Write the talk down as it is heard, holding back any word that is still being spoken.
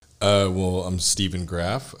Well, I'm Stephen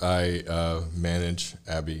Graff. I manage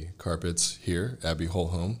Abbey Carpets here, Abbey Whole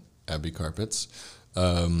Home, Abbey Carpets.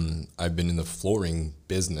 I've been in the flooring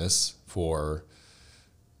business for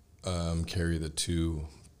carry the two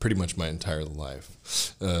pretty much my entire life.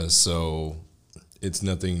 So it's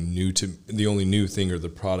nothing new to the only new thing are the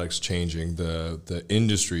products changing. The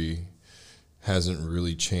industry hasn't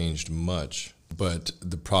really changed much. But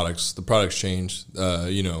the products changed,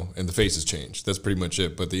 and the faces changed. That's pretty much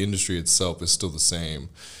it. But the industry itself is still the same.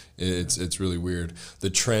 It's really weird. The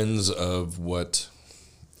trends of what,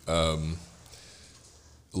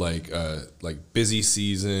 like busy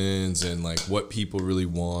seasons and like what people really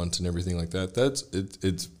want and everything like that.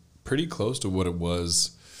 It's pretty close to what it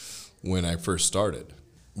was when I first started.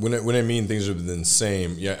 When I mean things have been the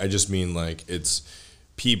same, yeah, I just mean like it's.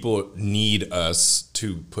 People need us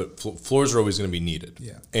to put floors are always going to be needed.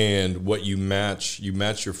 Yeah. And what you match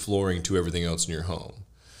your flooring to everything else in your home,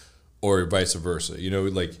 or vice versa. You know,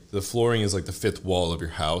 like the flooring is like the fifth wall of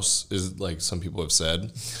your house, is like some people have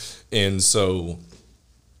said, and so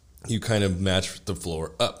you kind of match the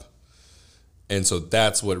floor up, and so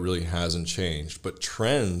that's what really hasn't changed. But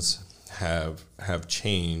trends have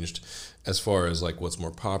changed. As far as like what's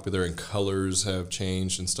more popular and colors have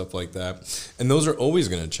changed and stuff like that. And those are always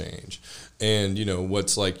going to change. And,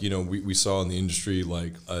 what's like, we saw in the industry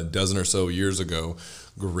like a dozen or so years ago,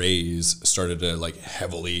 grays started to like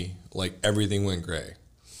heavily, like everything went gray.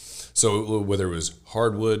 So whether it was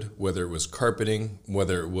hardwood, whether it was carpeting,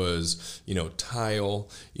 whether it was,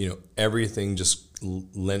 tile, everything just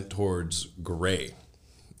lent towards gray.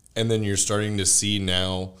 And then you're starting to see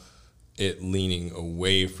now it leaning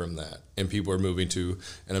away from that, and people are moving to,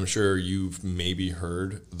 and I'm sure you've maybe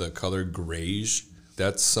heard the color grayish.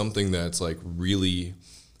 That's something that's like really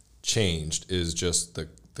changed, is just the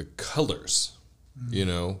colors,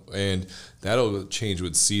 and that'll change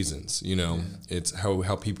with seasons. It's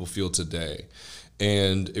how people feel today.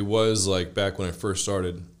 And it was like back when I first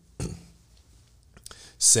started,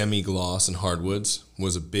 semi-gloss and hardwoods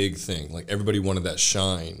was a big thing. Like everybody wanted that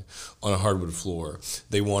shine on a hardwood floor.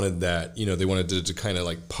 They wanted that, they wanted to kind of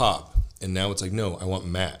like pop. And now it's like, no, I want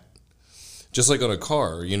matte. Just like on a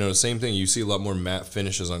car, same thing. You see a lot more matte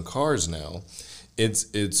finishes on cars now. It's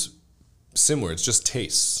similar. It's just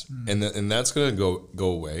tastes. And that's going to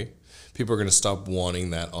go away. People are going to stop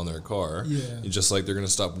wanting that on their car. Yeah. Just like they're going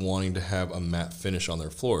to stop wanting to have a matte finish on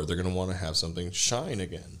their floor. They're going to want to have something shine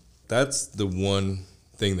again. That's the one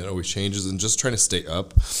thing that always changes, and just trying to stay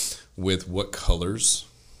up with what colors,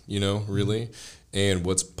 really, and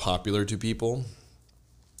what's popular to people.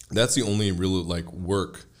 That's the only real like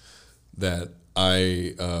work that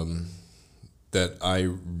I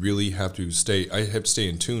really have to stay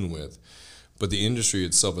in tune with. But the industry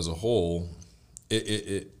itself as a whole,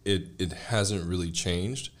 it hasn't really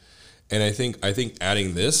changed. And I think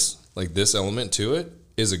adding this element to it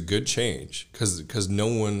is a good change, because no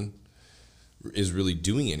one is really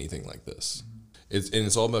doing anything like this.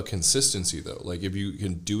 It's all about consistency though. Like if you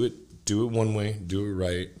can do it one way, do it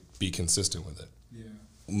right, be consistent with it.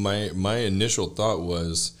 Yeah. My initial thought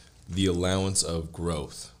was the allowance of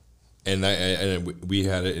growth, and we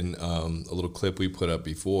had it in a little clip we put up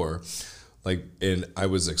before, and I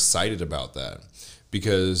was excited about that,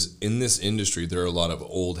 because in this industry there are a lot of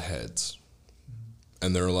old heads,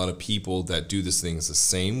 and there are a lot of people that do these things the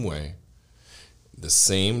same way, the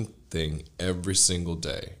same thing every single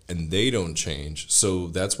day, and they don't change. So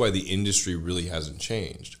that's why the industry really hasn't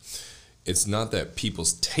changed. It's not that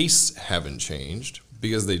people's tastes haven't changed,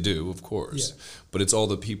 because they do, of course, but it's all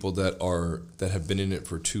the people that have been in it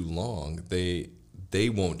for too long. They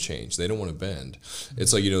won't change. They don't want to bend.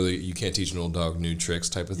 It's like, you can't teach an old dog new tricks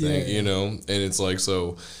type of thing, and it's like,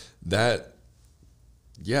 so that,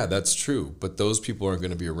 yeah, that's true, but those people aren't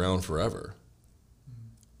going to be around forever.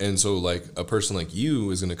 And so like a person like you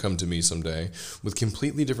is going to come to me someday with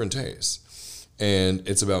completely different tastes. And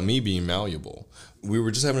it's about me being malleable. We were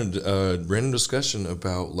just having a random discussion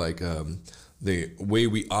about like the way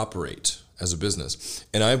we operate as a business.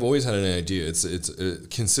 And I've always had an idea. It's a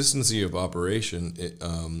consistency of operation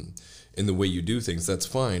in the way you do things. That's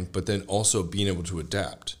fine. But then also being able to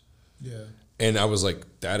adapt. Yeah. And I was like,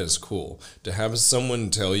 that is cool. To have someone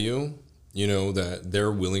tell you, that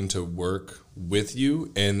they're willing to work with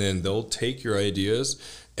you, and then they'll take your ideas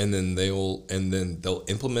and then they'll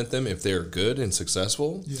implement them if they're good and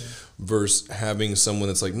successful, versus having someone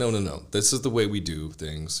that's like, no, this is the way we do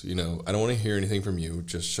things. I don't want to hear anything from you.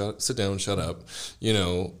 Just sit down, shut up,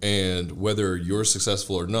 and whether you're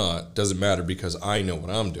successful or not doesn't matter, because I know what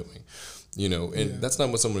I'm doing, and that's not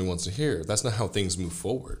what somebody wants to hear. That's not how things move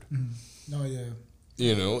forward. No, yeah.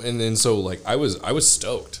 And then so like I was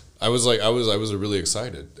stoked. I was really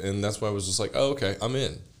excited, and that's why I was just like, oh, okay, I'm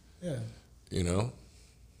in. Yeah. You know.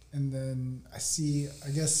 And then I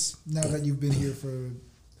guess now that you've been here for,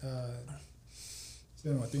 it's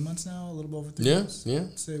been 3 months now, a little bit over 3 months. Yeah.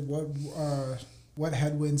 Say what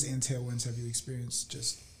headwinds and tailwinds have you experienced?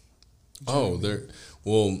 Just.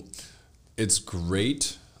 Well, it's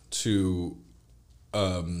great to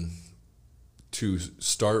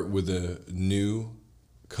start with a new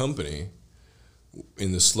company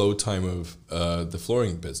in the slow time of the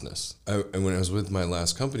flooring business. And when I was with my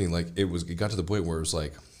last company, like it got to the point where it was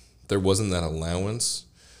like there wasn't that allowance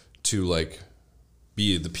to like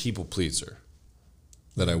be the people pleaser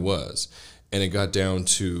that I was, and it got down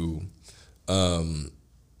to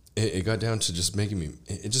it got down to just making me.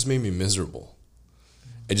 It just made me miserable.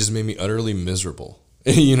 It just made me utterly miserable,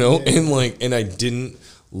 you know. Yeah. And I didn't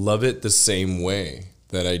love it the same way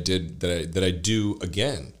that I do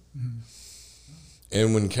again. Mm-hmm.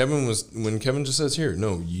 And when Kevin just says, here,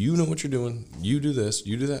 no, you know what you're doing. You do this,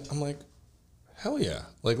 you do that. I'm like, hell yeah.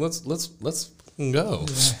 Like, let's go.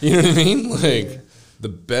 Yeah. You know what I mean? Like, the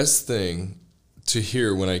best thing to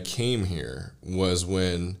hear when I came here was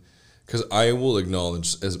because I will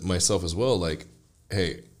acknowledge as myself as well, like,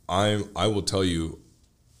 hey, I will tell you,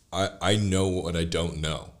 I know what I don't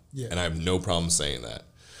know. Yeah. And I have no problem saying that.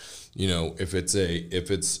 You know, if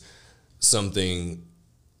it's something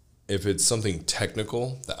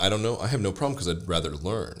technical that I don't know, I have no problem because I'd rather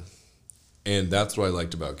learn. And that's what I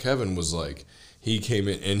liked about Kevin was like, he came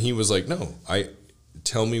in and he was like, no,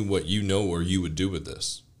 tell me what you know or you would do with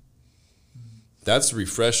this. That's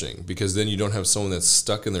refreshing because then you don't have someone that's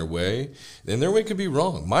stuck in their way. And their way could be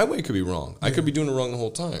wrong. My way could be wrong. Yeah. I could be doing it wrong the whole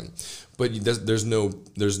time. But there's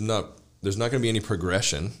not going to be any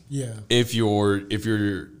progression. Yeah. If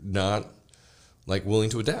you're not like willing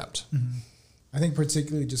to adapt. Mm-hmm. I think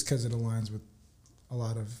particularly just because it aligns with a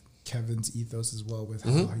lot of Kevin's ethos as well with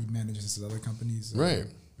how he manages his other companies. Right.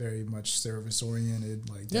 Very much service oriented,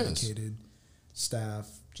 like dedicated staff,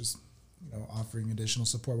 just offering additional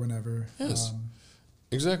support whenever. Yes.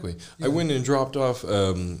 Exactly. Yeah. I went and dropped off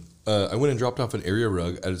an area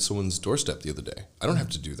rug at someone's doorstep the other day. I don't have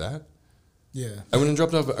to do that. Yeah. I went and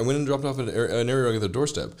dropped off an area rug at the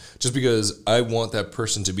doorstep just because I want that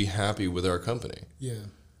person to be happy with our company. Yeah.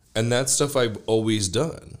 And that's stuff I've always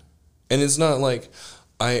done. And it's not like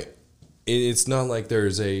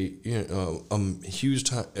there's a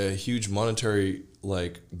huge monetary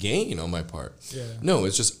like gain on my part. Yeah. No,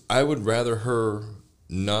 it's just I would rather her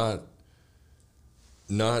not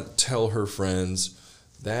tell her friends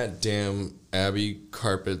that damn Abbey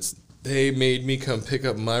carpets, they made me come pick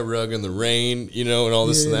up my rug in the rain, and all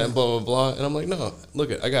this and that, and blah, blah, blah. And I'm like, no,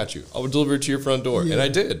 look I got you. I will deliver it to your front door. Yeah. And I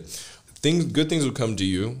did. Good things will come to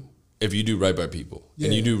you if you do right by people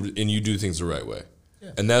and you do things the right way.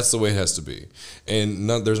 Yeah. And that's the way it has to be. And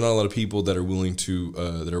there's not a lot of people that are willing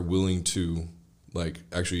to like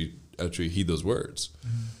actually heed those words.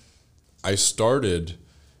 Mm-hmm. I started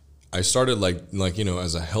like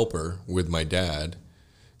as a helper with my dad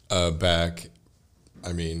back,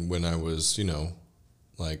 when I was,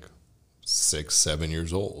 like 6-7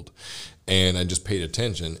 years old. And I just paid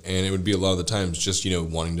attention. And it would be a lot of the times just,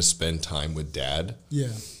 wanting to spend time with dad.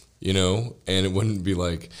 Yeah. And it wouldn't be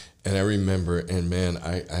like, and I remember, and man,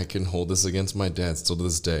 I can hold this against my dad still to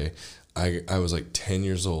this day. I was like 10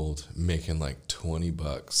 years old making like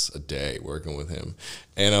 $20 a day working with him.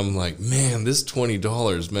 And I'm like, man, this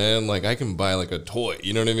 $20, man, like I can buy like a toy,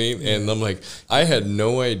 you know what I mean? Yeah. And I'm like, I had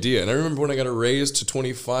no idea. And I remember when I got a raise to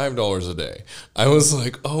 $25 a day, I was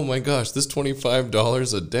like, oh my gosh, this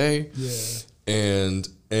 $25 a day. Yeah.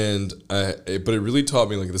 But it really taught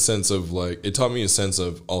me like the sense of like, it taught me a sense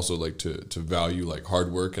of also like to value like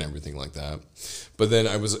hard work and everything like that. But then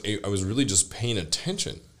I was really just paying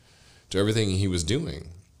attention to everything he was doing.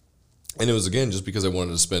 And it was, again, just because I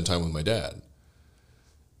wanted to spend time with my dad,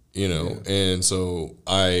 Yeah. And so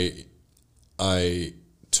I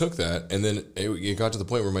took that, and then it got to the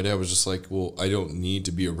point where my dad was just like, well, I don't need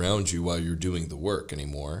to be around you while you're doing the work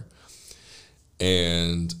anymore.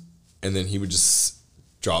 And then he would just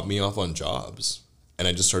drop me off on jobs. And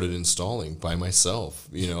I just started installing by myself.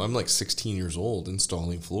 I'm like 16 years old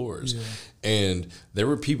installing floors. Yeah. And there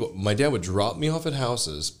were people, my dad would drop me off at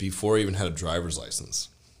houses before I even had a driver's license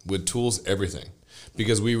with tools, everything.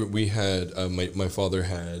 Because we had, my father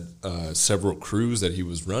had several crews that he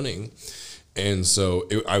was running. And so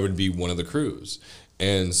I would be one of the crews.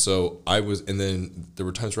 And so and then there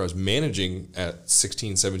were times where I was managing at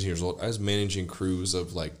 16, 17 years old, I was managing crews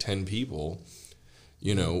of like 10 people,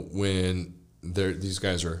 when these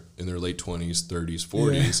guys are in their late 20s, 30s,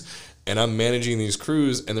 40s, and I'm managing these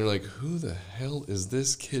crews, and they're like, who the hell is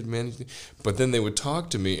this kid managing? But then they would talk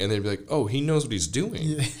to me, and they'd be like, oh, he knows what he's doing.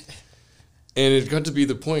 Yeah. And it got to be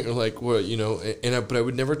the point where, like, well, you know, but I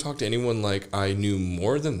would never talk to anyone like I knew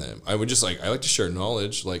more than them. I would just, like, I like to share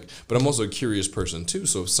knowledge, like, but I'm also a curious person, too.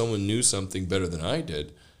 So if someone knew something better than I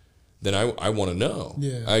did, then I want to know.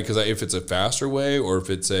 Yeah. Because if it's a faster way or if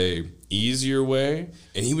it's a easier way,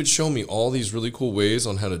 and he would show me all these really cool ways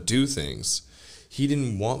on how to do things. He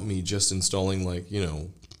didn't want me just installing, like, you know,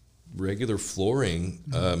 regular flooring.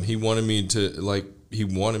 He wanted me to,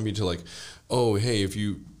 like, oh, hey, if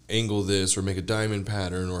you angle this or make a diamond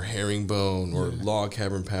pattern or herringbone or log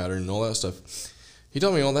cabin pattern and all that stuff. He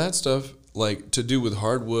taught me all that stuff, like, to do with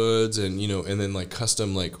hardwoods and, you know, and then, like,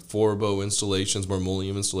 custom, like, four-bow installations,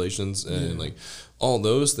 marmoleum installations, and like all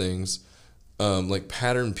those things, like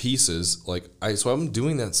pattern pieces. Like, so I'm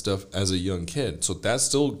doing that stuff as a young kid. So that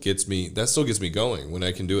still gets me going when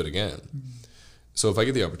I can do it again. So if I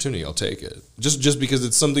get the opportunity, I'll take it. Just because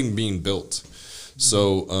it's something being built.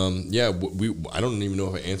 So, I don't even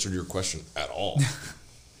know if I answered your question at all.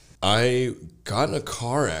 I got in a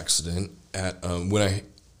car accident when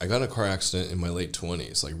I got in a car accident in my late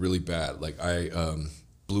 20s, like, really bad. Like, I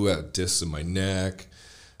blew out discs in my neck.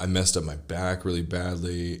 I messed up my back really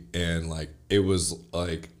badly. And, like, it was,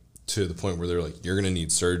 like, to the point where they're like, you're going to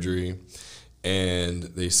need surgery. And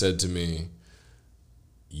they said to me,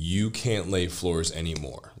 you can't lay floors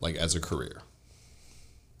anymore, like, as a career.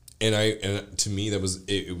 And to me, that was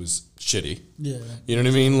it was shitty. Yeah. You know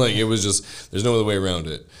what I mean? Like, it was just, there's no other way around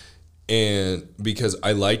it. And because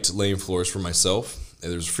I liked laying floors for myself,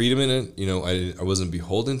 and there's freedom in it. You know, I wasn't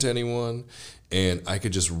beholden to anyone, and I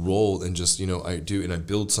could just roll and just, you know, I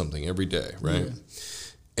build something every day, right?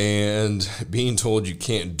 Yeah. And being told you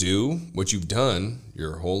can't do what you've done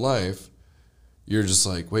your whole life, you're just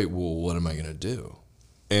like, wait, well, what am I going to do?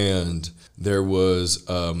 And there was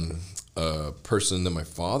a person that my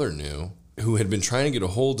father knew who had been trying to get a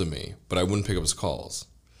hold of me, but I wouldn't pick up his calls,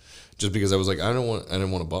 just because I was like, I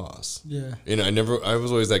didn't want a boss. Yeah. You know, I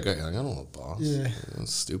was always that guy. Like, I don't want a boss. Yeah.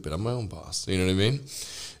 That's stupid. I'm my own boss. You know what I mean?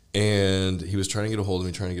 And he was trying to get a hold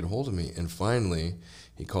of me, and finally,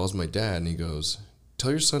 he calls my dad and he goes,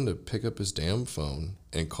 "Tell your son to pick up his damn phone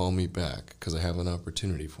and call me back because I have an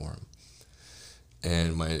opportunity for him."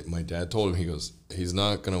 And my dad told him, he goes, he's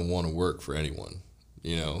not gonna want to work for anyone,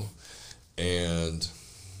 you know. And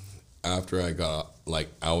after I got, like,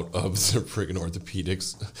 out of the friggin'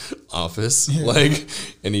 orthopedics office, like,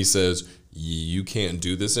 and he says, you can't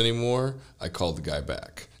do this anymore, I called the guy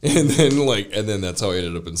back. And then that's how I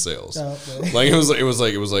ended up in sales. Oh, okay. Like, it was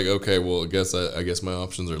like, okay, well, I guess my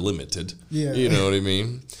options are limited. Yeah. You know what I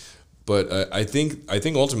mean? But I think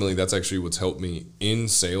ultimately that's actually what's helped me in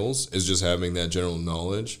sales, is just having that general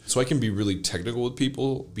knowledge. So I can be really technical with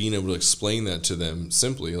people, being able to explain that to them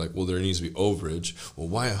simply, like, well, there needs to be overage. Well,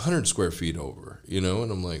 why 100 square feet over? You know?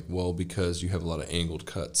 And I'm like, well, because you have a lot of angled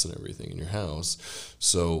cuts and everything in your house.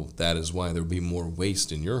 So that is why there would be more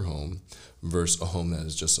waste in your home versus a home that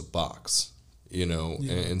is just a box. You know,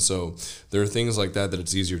 yeah. And so there are things like that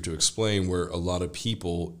it's easier to explain, where a lot of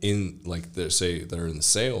people that are in the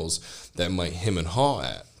sales that might hem and haw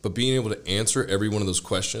at. But being able to answer every one of those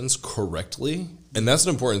questions correctly, and that's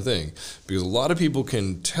an important thing, because a lot of people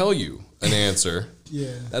can tell you an answer.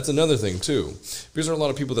 Yeah. That's another thing too, because there are a lot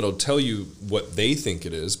of people that'll tell you what they think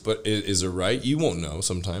it is, but is it right? You won't know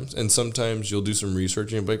sometimes, and sometimes you'll do some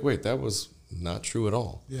research and you'll be like, wait, that was not true at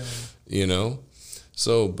all. Yeah. You know.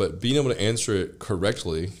 So, but being able to answer it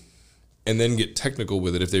correctly and then get technical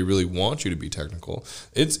with it if they really want you to be technical,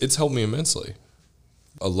 it's helped me immensely.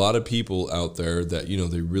 A lot of people out there that, you know,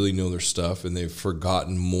 they really know their stuff and they've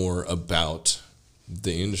forgotten more about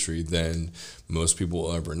the industry than most people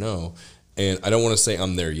will ever know. And I don't want to say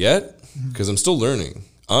I'm there yet, because I'm still learning.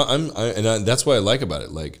 That's what I like about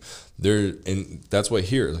it. Like, and that's why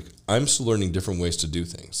here, like, I'm still learning different ways to do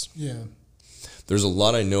things. Yeah. There's a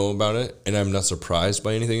lot I know about it, and I'm not surprised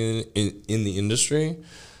by anything in the industry,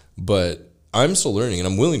 but I'm still learning, and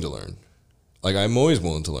I'm willing to learn. Like, I'm always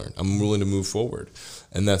willing to learn. I'm willing to move forward,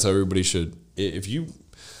 and that's how everybody should. If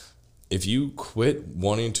you quit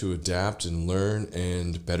wanting to adapt and learn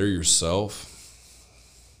and better yourself.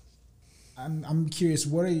 I'm curious,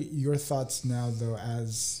 what are your thoughts now, though,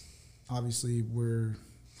 as obviously we're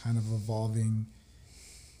kind of evolving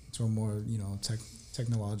to a more, you know,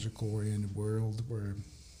 technological oriented world, where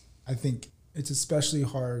I think it's especially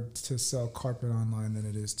hard to sell carpet online than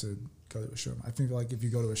it is to go to a showroom. I think like if you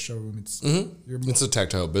go to a showroom, it's it's a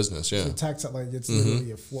tactile business. Yeah, it's a tactile, like it's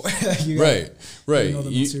literally a floor. Right. You know the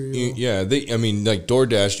material. I mean, like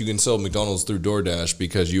DoorDash, you can sell McDonald's through DoorDash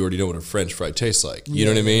because you already know what a French fry tastes like. You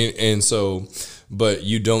know what I mean? And so, but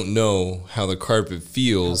you don't know how the carpet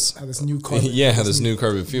feels. How this new carpet. How this new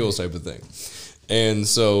carpet feels, type of thing. And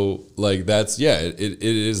so, like that's it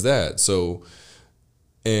is that. So,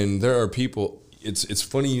 and there are people. It's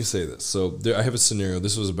funny you say this. So I have a scenario.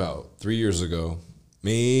 This was about 3 years ago,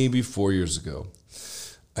 maybe 4 years ago.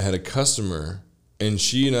 I had a customer, and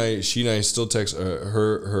she and I still text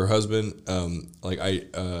her husband.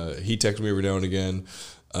 He texts me every now and again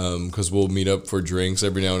because we'll meet up for drinks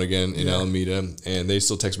every now and again in Alameda, and they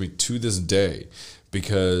still text me to this day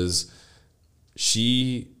because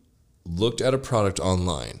she looked at a product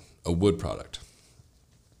online, a wood product,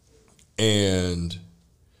 and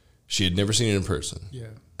she had never seen it in person. Yeah.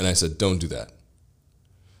 And I said, don't do that.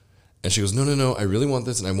 And she goes, no, I really want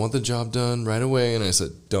this, and I want the job done right away. And I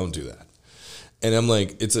said, don't do that. And I'm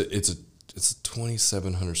like, it's a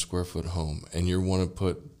 2,700 square foot home, and you want to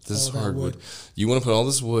put this hardwood. You want to put all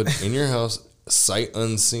this wood in your house, sight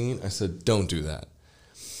unseen. I said, don't do that.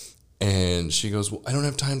 And she goes, well, I don't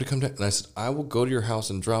have time to come down. And I said, I will go to your house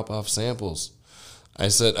and drop off samples. I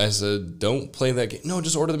said, don't play that game. No,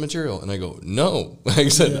 just order the material. And I go, no. I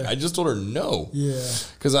said, I just told her no. Yeah.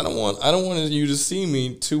 Because I don't want you to see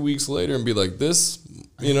me 2 weeks later and be like this.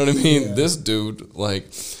 You know what I mean? Yeah. This dude, like,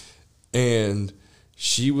 and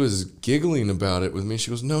she was giggling about it with me. She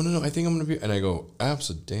goes, no, I think I'm gonna be. And I go,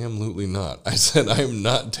 absolutely not. I said, I am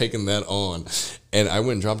not taking that on. And I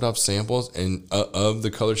went and dropped off samples and of the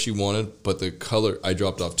color she wanted, but the color I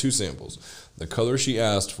dropped off 2 samples. The color she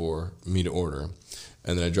asked for me to order.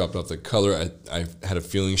 And then I dropped off the color I had a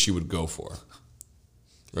feeling she would go for.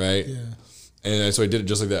 Right? Yeah. And so I did it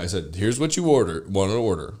just like that. I said, here's what you wanted to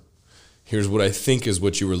order. Here's what I think is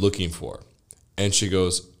what you were looking for. And she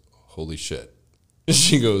goes, holy shit.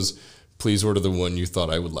 She goes, please order the one you thought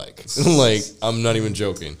I would like. Like, I'm not even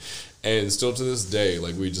joking. And still to this day,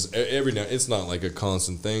 like we just, every now, it's not like a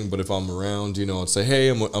constant thing, but if I'm around, I'd say, hey,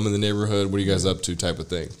 I'm in the neighborhood. What are you guys up to type of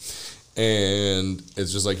thing. And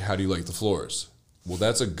it's just like, how do you like the floors? Well,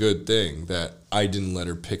 that's a good thing that I didn't let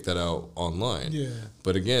her pick that out online. Yeah.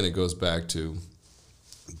 But again, it goes back to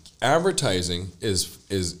advertising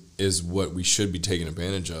is what we should be taking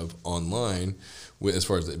advantage of online as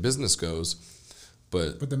far as the business goes.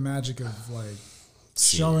 But the magic of like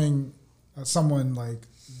showing someone like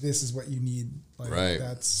this is what you need, like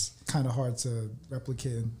that's kind of hard to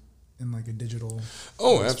replicate in like a digital.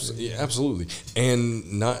 Oh, absolutely.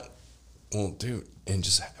 And and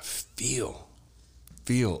just feel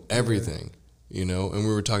everything, and we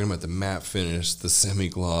were talking about the matte finish, the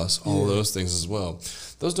semi-gloss, all those things as well.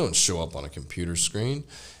 Those don't show up on a computer screen,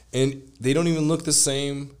 and they don't even look the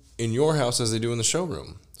same in your house as they do in the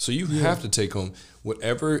showroom. So you have to take home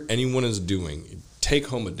whatever anyone is doing. Take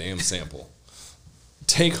home a damn sample.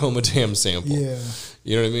 Take home a damn sample. Yeah.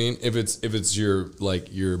 You know what I mean? If it's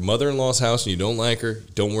your mother-in-law's house and you don't like her,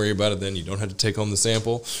 don't worry about it then. You don't have to take home the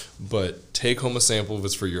sample, but take home a sample if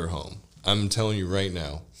it's for your home. I'm telling you right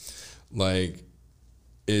now, like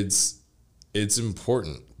it's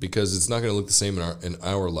important because it's not going to look the same in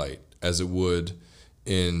our light as it would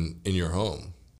in your home.